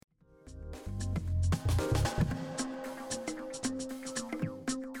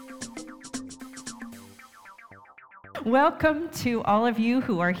Welcome to all of you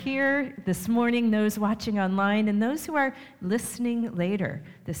who are here this morning, those watching online, and those who are listening later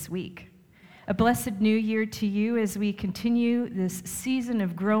this week. A blessed new year to you as we continue this season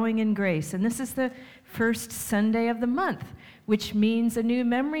of growing in grace. And this is the first Sunday of the month, which means a new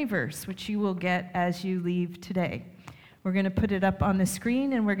memory verse, which you will get as you leave today. We're going to put it up on the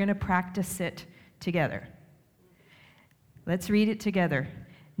screen, and we're going to practice it together. Let's read it together.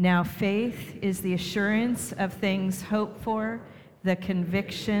 Now faith is the assurance of things hoped for, the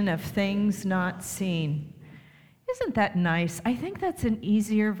conviction of things not seen. Isn't that nice? I think that's an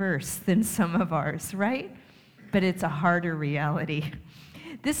easier verse than some of ours, right? But it's a harder reality.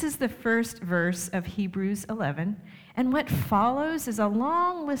 This is the first verse of Hebrews 11, and what follows is a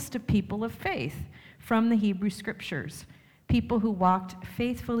long list of people of faith from the Hebrew Scriptures, people who walked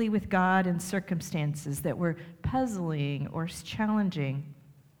faithfully with God in circumstances that were puzzling or challenging.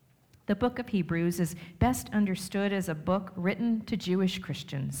 The book of Hebrews is best understood as a book written to Jewish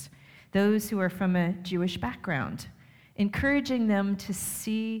Christians, those who are from a Jewish background, encouraging them to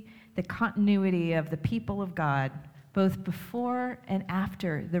see the continuity of the people of God, both before and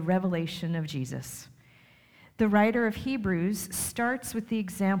after the revelation of Jesus. The writer of Hebrews starts with the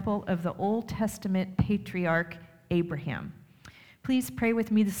example of the Old Testament patriarch Abraham. Please pray with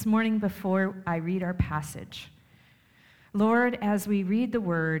me this morning before I read our passage. Lord, as we read the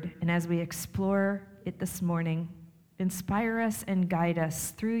word and as we explore it this morning, inspire us and guide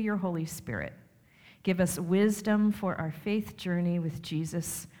us through your Holy Spirit. Give us wisdom for our faith journey with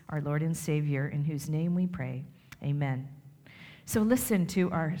Jesus, our Lord and Savior, in whose name we pray. Amen. So listen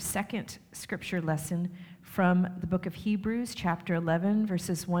to our second scripture lesson from the book of Hebrews, chapter 11,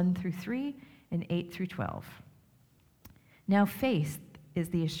 verses 1 through 3 and 8 through 12. Now faith is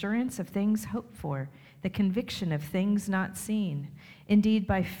the assurance of things hoped for, the conviction of things not seen. Indeed,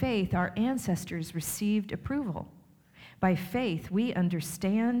 by faith, our ancestors received approval. By faith, we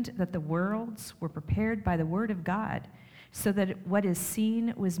understand that the worlds were prepared by the word of God, so that what is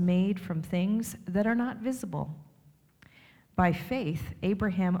seen was made from things that are not visible. By faith,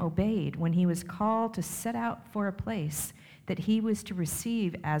 Abraham obeyed when he was called to set out for a place that he was to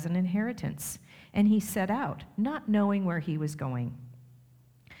receive as an inheritance, and he set out, not knowing where he was going.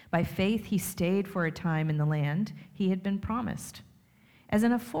 By faith, he stayed for a time in the land he had been promised, as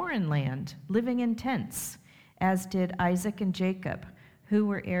in a foreign land, living in tents, as did Isaac and Jacob, who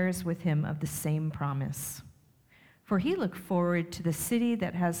were heirs with him of the same promise. For he looked forward to the city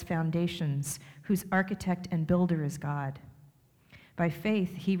that has foundations, whose architect and builder is God. By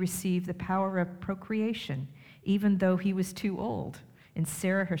faith, he received the power of procreation, even though he was too old, and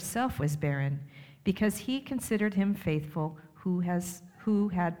Sarah herself was barren, because he considered him faithful who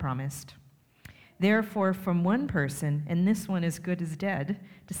had promised. Therefore, from one person, and this one as good as dead,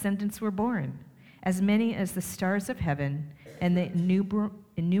 descendants were born, as many as the stars of heaven and the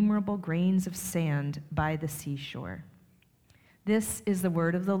innumerable grains of sand by the seashore. This is the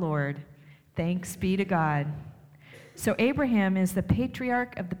word of the Lord. Thanks be to God. So Abraham is the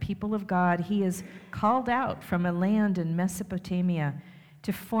patriarch of the people of God. He is called out from a land in Mesopotamia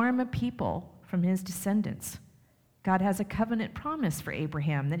to form a people from his descendants. God has a covenant promise for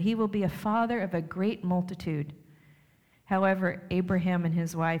Abraham that he will be a father of a great multitude. However, Abraham and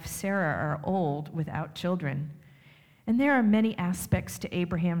his wife Sarah are old without children. And there are many aspects to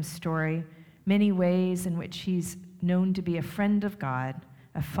Abraham's story, many ways in which he's known to be a friend of God,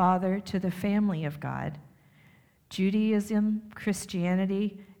 a father to the family of God. Judaism,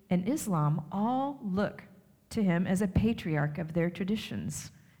 Christianity, and Islam all look to him as a patriarch of their traditions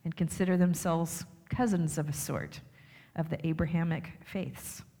and consider themselves cousins of a sort of the Abrahamic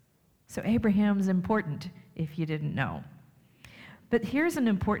faiths. So Abraham's important, if you didn't know. But here's an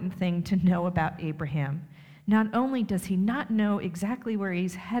important thing to know about Abraham. Not only does he not know exactly where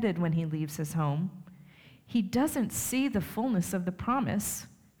he's headed when he leaves his home, he doesn't see the fullness of the promise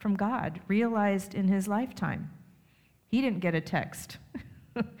from God realized in his lifetime. He didn't get a text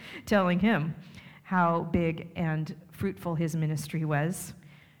telling him how big and fruitful his ministry was.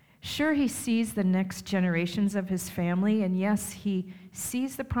 Sure, he sees the next generations of his family, and yes, he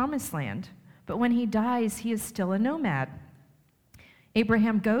sees the promised land, but when he dies, he is still a nomad.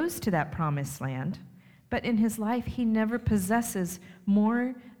 Abraham goes to that promised land, but in his life, he never possesses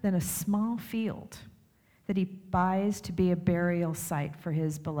more than a small field that he buys to be a burial site for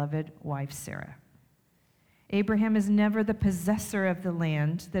his beloved wife, Sarah. Abraham is never the possessor of the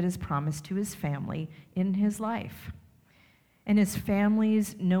land that is promised to his family in his life. And his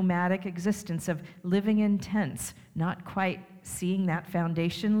family's nomadic existence of living in tents, not quite seeing that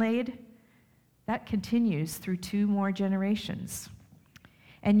foundation laid, that continues through 2 more generations.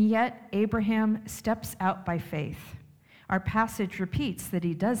 And yet, Abraham steps out by faith. Our passage repeats that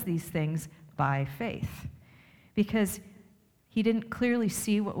he does these things by faith because he didn't clearly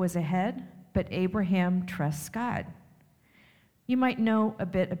see what was ahead, but Abraham trusts God. You might know a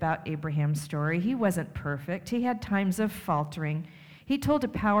bit about Abraham's story. He wasn't perfect. He had times of faltering. He told a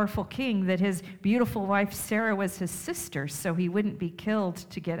powerful king that his beautiful wife Sarah was his sister, so he wouldn't be killed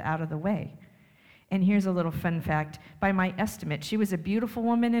to get out of the way. And here's a little fun fact. By my estimate, she was a beautiful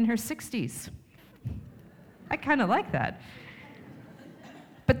woman in her 60s. I kind of like that.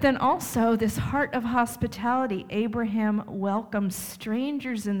 But then also, this heart of hospitality, Abraham welcomes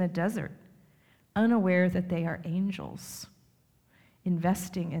strangers in the desert, unaware that they are angels,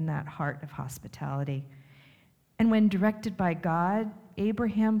 investing in that heart of hospitality. And when directed by God,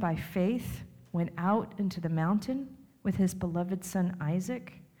 Abraham, by faith, went out into the mountain with his beloved son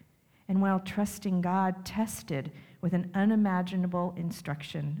Isaac, and while trusting God, tested with an unimaginable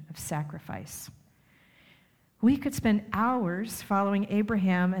instruction of sacrifice. We could spend hours following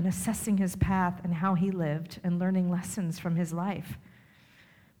Abraham and assessing his path and how he lived and learning lessons from his life.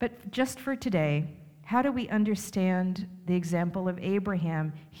 But just for today, how do we understand the example of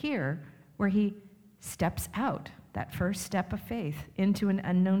Abraham here, where he steps out, that first step of faith, into an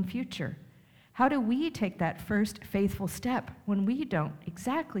unknown future? How do we take that first faithful step when we don't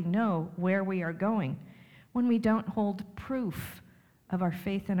exactly know where we are going, when we don't hold proof of our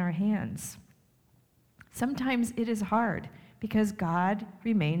faith in our hands? Sometimes it is hard because God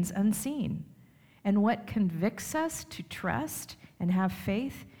remains unseen. And what convicts us to trust and have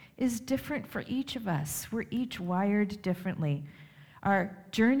faith is different for each of us. We're each wired differently. Our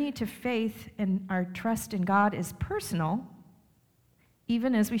journey to faith and our trust in God is personal,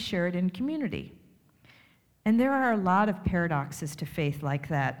 even as we share it in community. And there are a lot of paradoxes to faith like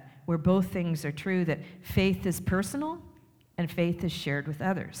that, where both things are true, that faith is personal and faith is shared with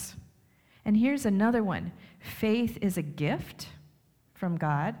others. And here's another one. Faith is a gift from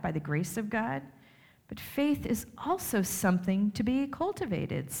God, by the grace of God, but faith is also something to be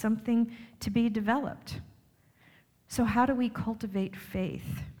cultivated, something to be developed. So how do we cultivate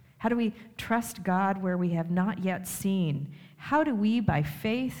faith? How do we trust God where we have not yet seen? How do we, by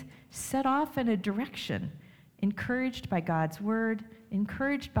faith, set off in a direction, encouraged by God's word,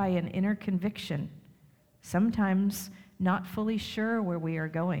 encouraged by an inner conviction, sometimes not fully sure where we are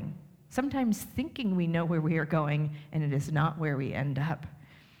going, sometimes thinking we know where we are going, and it is not where we end up?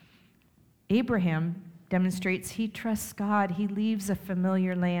 Abraham demonstrates he trusts God. He leaves a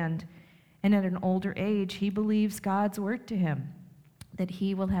familiar land, and at an older age, he believes God's word to him, that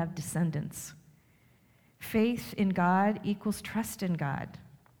he will have descendants. Faith in God equals trust in God.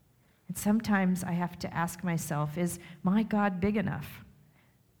 And sometimes I have to ask myself, is my God big enough?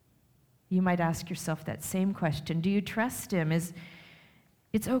 You might ask yourself that same question. Do you trust him?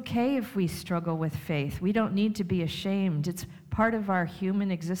 It's okay if we struggle with faith. We don't need to be ashamed. It's part of our human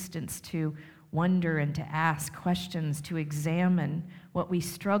existence to wonder and to ask questions, to examine what we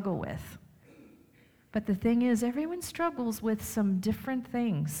struggle with. But the thing is, everyone struggles with some different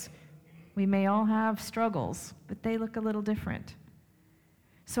things. We may all have struggles, but they look a little different.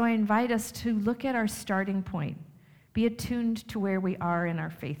 So I invite us to look at our starting point, be attuned to where we are in our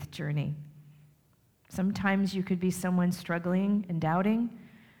faith journey. Sometimes you could be someone struggling and doubting.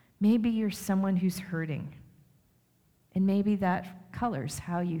 Maybe you're someone who's hurting. And maybe that colors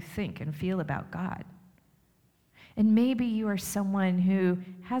how you think and feel about God. And maybe you are someone who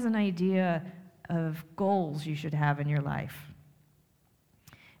has an idea of goals you should have in your life.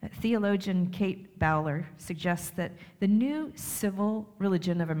 Theologian Kate Bowler suggests that the new civil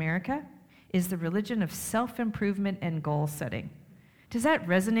religion of America is the religion of self-improvement and goal setting. Does that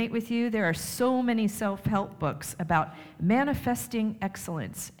resonate with you? There are so many self-help books about manifesting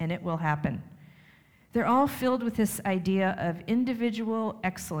excellence, and it will happen. They're all filled with this idea of individual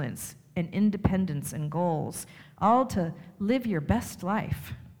excellence and independence and goals, all to live your best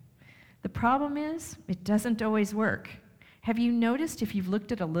life. The problem is, it doesn't always work. Have you noticed, if you've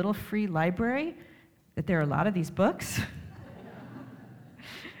looked at a little free library, that there are a lot of these books?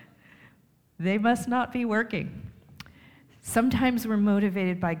 They must not be working. Sometimes we're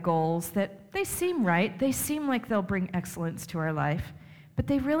motivated by goals that they seem right, they seem like they'll bring excellence to our life, but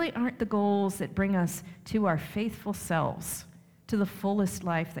they really aren't the goals that bring us to our faithful selves, to the fullest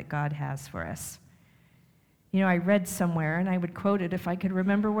life that God has for us. You know, I read somewhere, and I would quote it if I could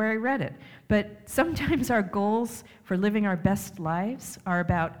remember where I read it, but sometimes our goals for living our best lives are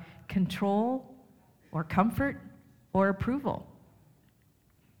about control or comfort or approval.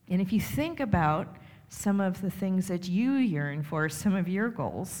 And if you think about some of the things that you yearn for, some of your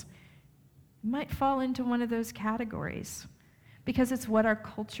goals, you might fall into one of those categories. because it's what our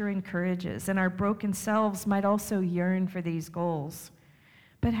culture encourages, and our broken selves might also yearn for these goals.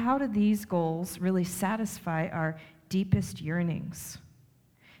 But how do these goals really satisfy our deepest yearnings?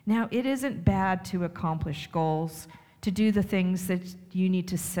 Now, it isn't bad to accomplish goals, to do the things that you need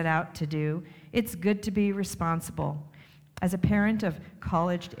to set out to do. It's good to be responsible. As a parent of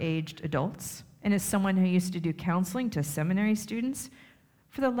college-aged adults, and as someone who used to do counseling to seminary students,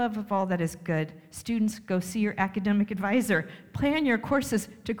 for the love of all that is good, students, go see your academic advisor. Plan your courses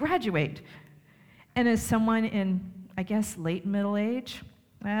to graduate. And as someone in, I guess, late middle age,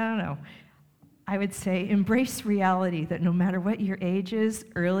 I don't know, I would say embrace reality that no matter what your age is,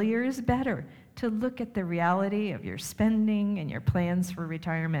 earlier is better, to look at the reality of your spending and your plans for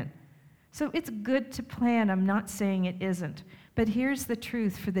retirement. So it's good to plan. I'm not saying it isn't. But here's the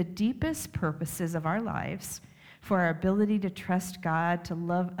truth. For the deepest purposes of our lives, for our ability to trust God, to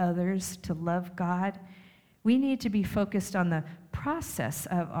love others, to love God, we need to be focused on the process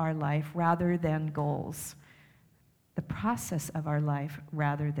of our life rather than goals. The process of our life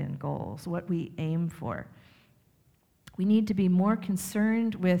rather than goals, what we aim for. We need to be more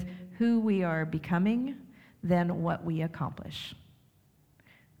concerned with who we are becoming than what we accomplish.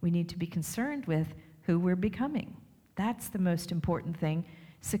 We need to be concerned with who we're becoming. That's the most important thing.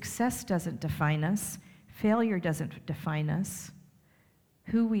 Success doesn't define us. Failure doesn't define us.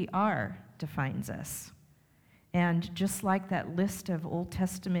 Who we are defines us. And just like that list of Old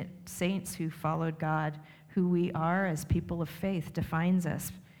Testament saints who followed God, who we are as people of faith defines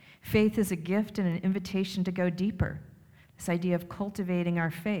us. Faith is a gift and an invitation to go deeper. This idea of cultivating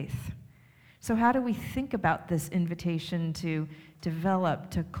our faith. So how do we think about this invitation to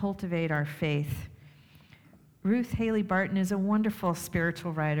develop, to cultivate our faith? Ruth Haley Barton is a wonderful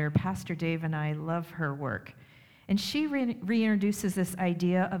spiritual writer. Pastor Dave and I love her work. And she reintroduces this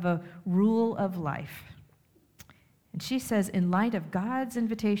idea of a rule of life. And she says, in light of God's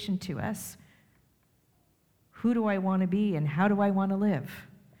invitation to us, who do I want to be and how do I want to live?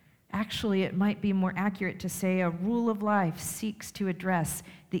 Actually, it might be more accurate to say a rule of life seeks to address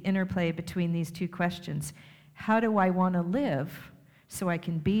the interplay between these two questions. How do I want to live so I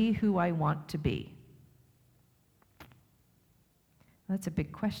can be who I want to be? That's a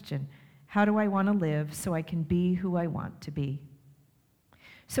big question. How do I want to live so I can be who I want to be?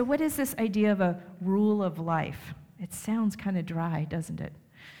 So what is this idea of a rule of life? It sounds kind of dry, doesn't it?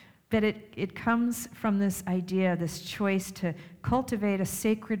 But it comes from this idea, this choice to cultivate a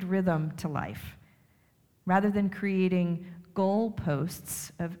sacred rhythm to life. Rather than creating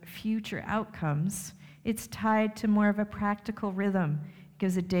goalposts of future outcomes, it's tied to more of a practical rhythm. It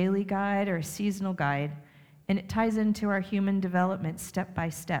gives a daily guide or a seasonal guide, and it ties into our human development step by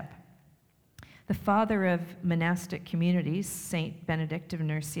step. The father of monastic communities, Saint Benedict of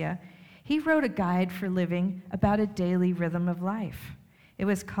Nursia, he wrote a guide for living about a daily rhythm of life. It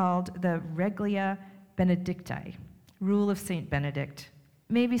was called the Reglia Benedicti, Rule of Saint Benedict.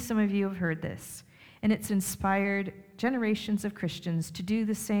 Maybe some of you have heard this, and it's inspired generations of Christians to do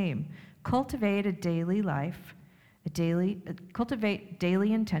the same. Cultivate a daily life, cultivate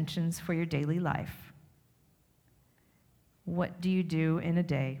daily intentions for your daily life. What do you do in a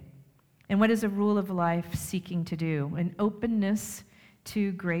day? And what is a rule of life seeking to do? An openness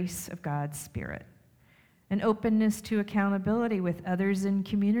to grace of God's Spirit. An openness to accountability with others in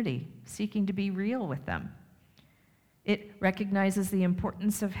community, seeking to be real with them. It recognizes the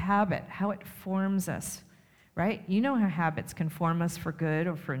importance of habit, how it forms us, right? You know how habits can form us for good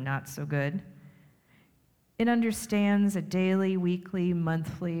or for not so good. It understands a daily, weekly,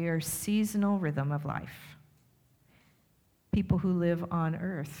 monthly, or seasonal rhythm of life. People who live on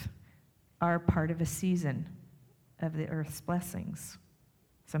earth are part of a season of the earth's blessings.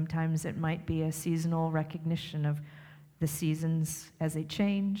 Sometimes it might be a seasonal recognition of the seasons as they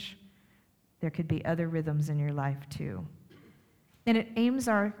change. There could be other rhythms in your life too. And it aims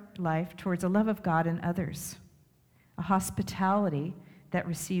our life towards a love of God and others, a hospitality that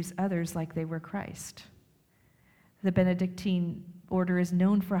receives others like they were Christ. The Benedictine order is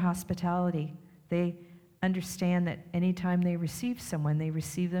known for hospitality. They understand that anytime they receive someone, they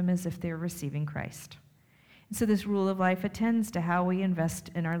receive them as if they're receiving Christ. And so this rule of life attends to how we invest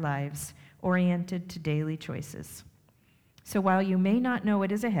in our lives, oriented to daily choices. So while you may not know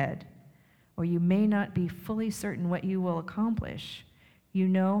what is ahead, or you may not be fully certain what you will accomplish, you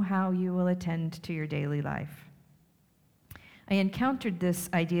know how you will attend to your daily life. I encountered this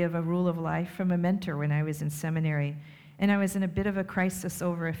idea of a rule of life from a mentor when I was in seminary, and I was in a bit of a crisis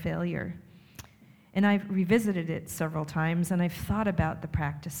over a failure. And I've revisited it several times, and I've thought about the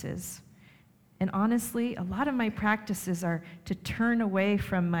practices. And honestly, a lot of my practices are to turn away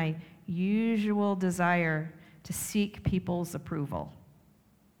from my usual desire to seek people's approval.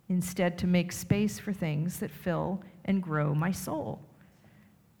 Instead, to make space for things that fill and grow my soul.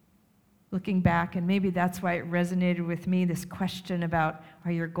 Looking back, and maybe that's why it resonated with me, this question about,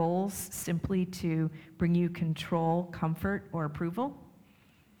 are your goals simply to bring you control, comfort, or approval?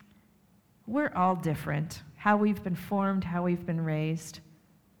 We're all different, how we've been formed, how we've been raised.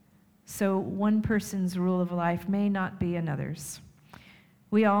 So one person's rule of life may not be another's.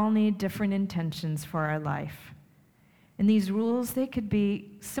 We all need different intentions for our life. And these rules, they could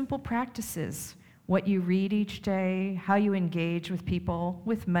be simple practices, what you read each day, how you engage with people,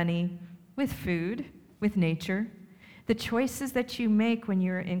 with money, with food, with nature, the choices that you make when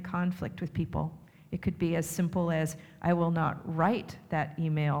you're in conflict with people. It could be as simple as, I will not write that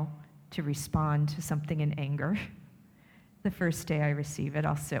email to respond to something in anger. The first day I receive it,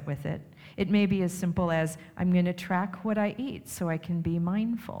 I'll sit with it. It may be as simple as, I'm going to track what I eat so I can be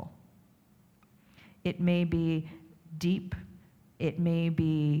mindful. It may be deep. It may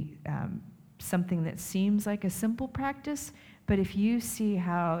be something that seems like a simple practice, but if you see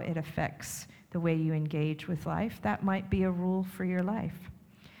how it affects the way you engage with life, that might be a rule for your life.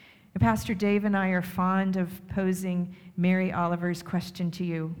 And Pastor Dave and I are fond of posing Mary Oliver's question to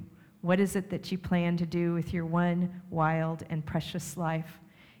you. What is it that you plan to do with your one wild and precious life?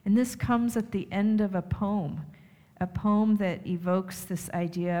 And this comes at the end of a poem that evokes this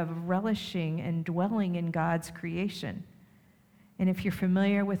idea of relishing and dwelling in God's creation. And if you're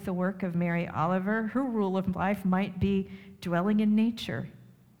familiar with the work of Mary Oliver, her rule of life might be dwelling in nature,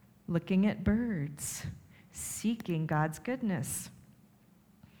 looking at birds, seeking God's goodness.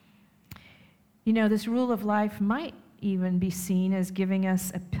 You know, this rule of life might even be seen as giving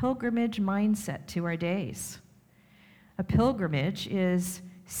us a pilgrimage mindset to our days. A pilgrimage is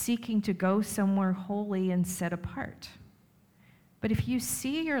seeking to go somewhere holy and set apart. But if you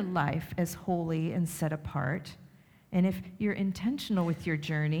see your life as holy and set apart, and if you're intentional with your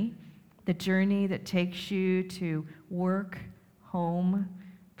journey, the journey that takes you to work, home,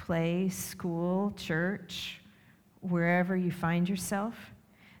 play, school, church, wherever you find yourself,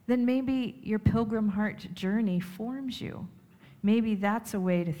 then maybe your pilgrim heart journey forms you. Maybe that's a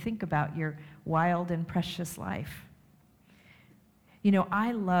way to think about your wild and precious life. You know,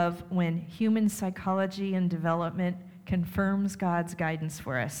 I love when human psychology and development confirms God's guidance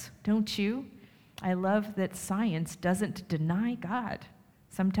for us. Don't you? I love that science doesn't deny God.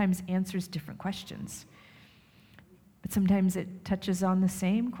 Sometimes answers different questions. But sometimes it touches on the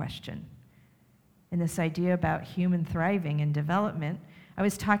same question. And this idea about human thriving and development, I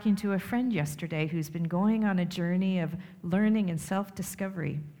was talking to a friend yesterday who's been going on a journey of learning and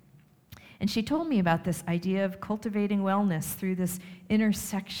self-discovery. And she told me about this idea of cultivating wellness through this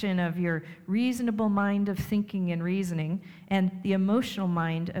intersection of your reasonable mind of thinking and reasoning and the emotional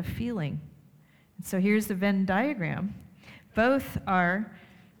mind of feeling. And so here's the Venn diagram. Both are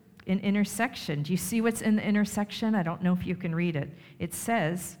an intersection. Do you see what's in the intersection? I don't know if you can read it. It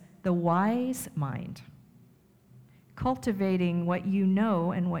says, the wise mind. Cultivating what you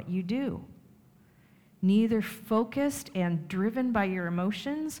know and what you do. Neither focused and driven by your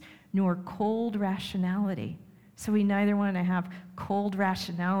emotions, nor cold rationality. So we neither want to have cold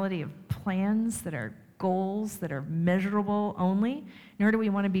rationality of plans that are goals that are measurable only, nor do we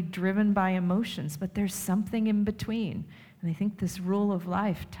want to be driven by emotions, but there's something in between. And I think this rule of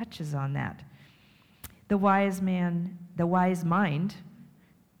life touches on that. The wise mind, the wise man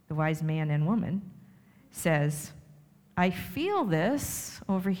and woman says, I feel this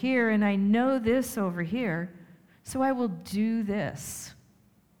over here and I know this over here, so I will do this.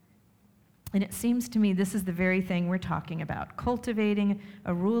 And it seems to me this is the very thing we're talking about, cultivating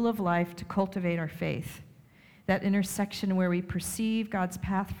a rule of life to cultivate our faith. That intersection where we perceive God's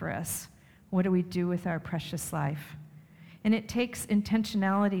path for us. What do we do with our precious life? And it takes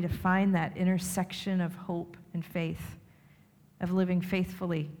intentionality to find that intersection of hope and faith, of living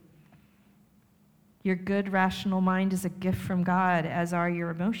faithfully. Your good, rational mind is a gift from God, as are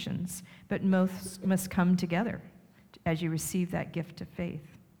your emotions, but most must come together as you receive that gift of faith.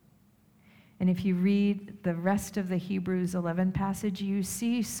 And if you read the rest of the Hebrews 11 passage, you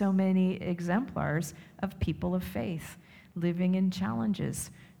see so many exemplars of people of faith living in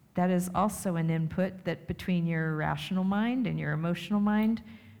challenges. That is also an input that between your rational mind and your emotional mind,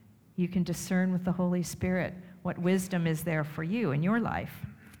 you can discern with the Holy Spirit what wisdom is there for you in your life.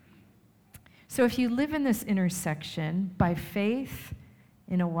 So if you live in this intersection by faith,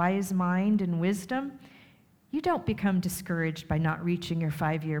 in a wise mind and wisdom, you don't become discouraged by not reaching your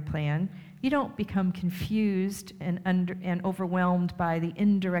 5-year plan. You don't become confused and overwhelmed by the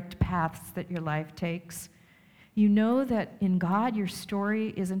indirect paths that your life takes. You know that in God, your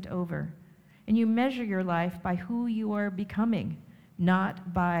story isn't over. And you measure your life by who you are becoming,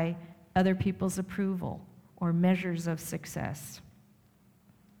 not by other people's approval or measures of success.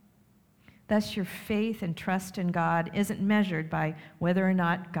 Thus, your faith and trust in God isn't measured by whether or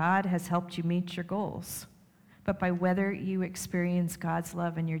not God has helped you meet your goals, but by whether you experience God's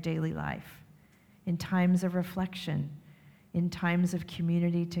love in your daily life, in times of reflection, in times of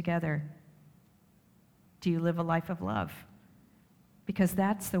community together. Do you live a life of love? Because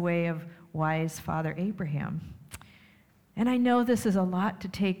that's the way of wise Father Abraham. And I know this is a lot to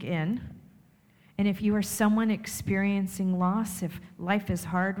take in. And if you are someone experiencing loss, if life is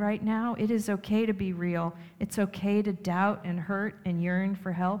hard right now, it is okay to be real. It's okay to doubt and hurt and yearn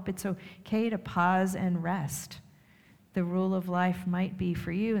for help. It's okay to pause and rest. The rule of life might be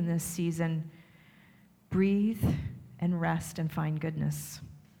for you in this season, breathe and rest and find goodness.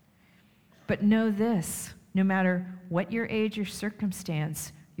 But know this, no matter what your age or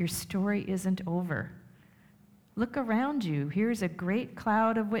circumstance, your story isn't over. Look around you. Here's a great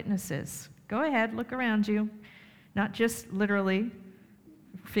cloud of witnesses. Go ahead, look around you. Not just literally,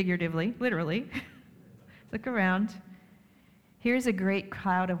 figuratively, literally. Look around. Here's a great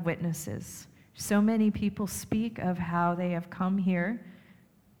cloud of witnesses. So many people speak of how they have come here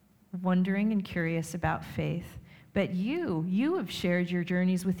wondering and curious about faith. But you have shared your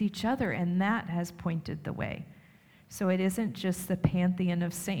journeys with each other, and that has pointed the way. So it isn't just the pantheon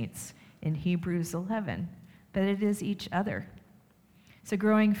of saints in Hebrews 11, but it is each other. So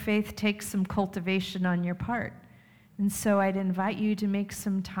growing faith takes some cultivation on your part. And so I'd invite you to make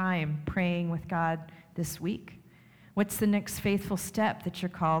some time praying with God this week. What's the next faithful step that you're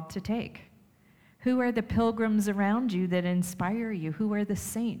called to take? Who are the pilgrims around you that inspire you? Who are the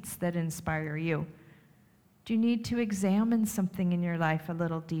saints that inspire you? Do you need to examine something in your life a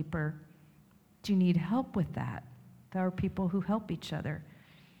little deeper? Do you need help with that? There are people who help each other.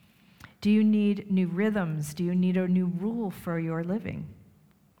 Do you need new rhythms? Do you need a new rule for your living?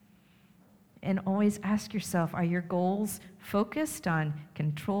 And always ask yourself, are your goals focused on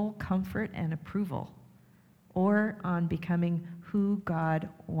control, comfort, and approval, or on becoming who God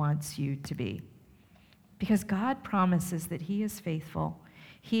wants you to be? Because God promises that He is faithful.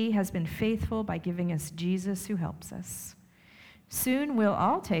 He has been faithful by giving us Jesus who helps us. Soon we'll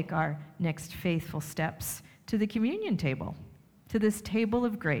all take our next faithful steps to the communion table, to this table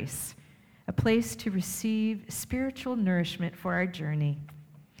of grace, a place to receive spiritual nourishment for our journey.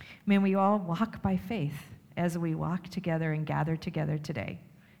 May we all walk by faith as we walk together and gather together today.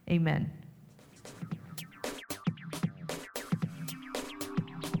 Amen.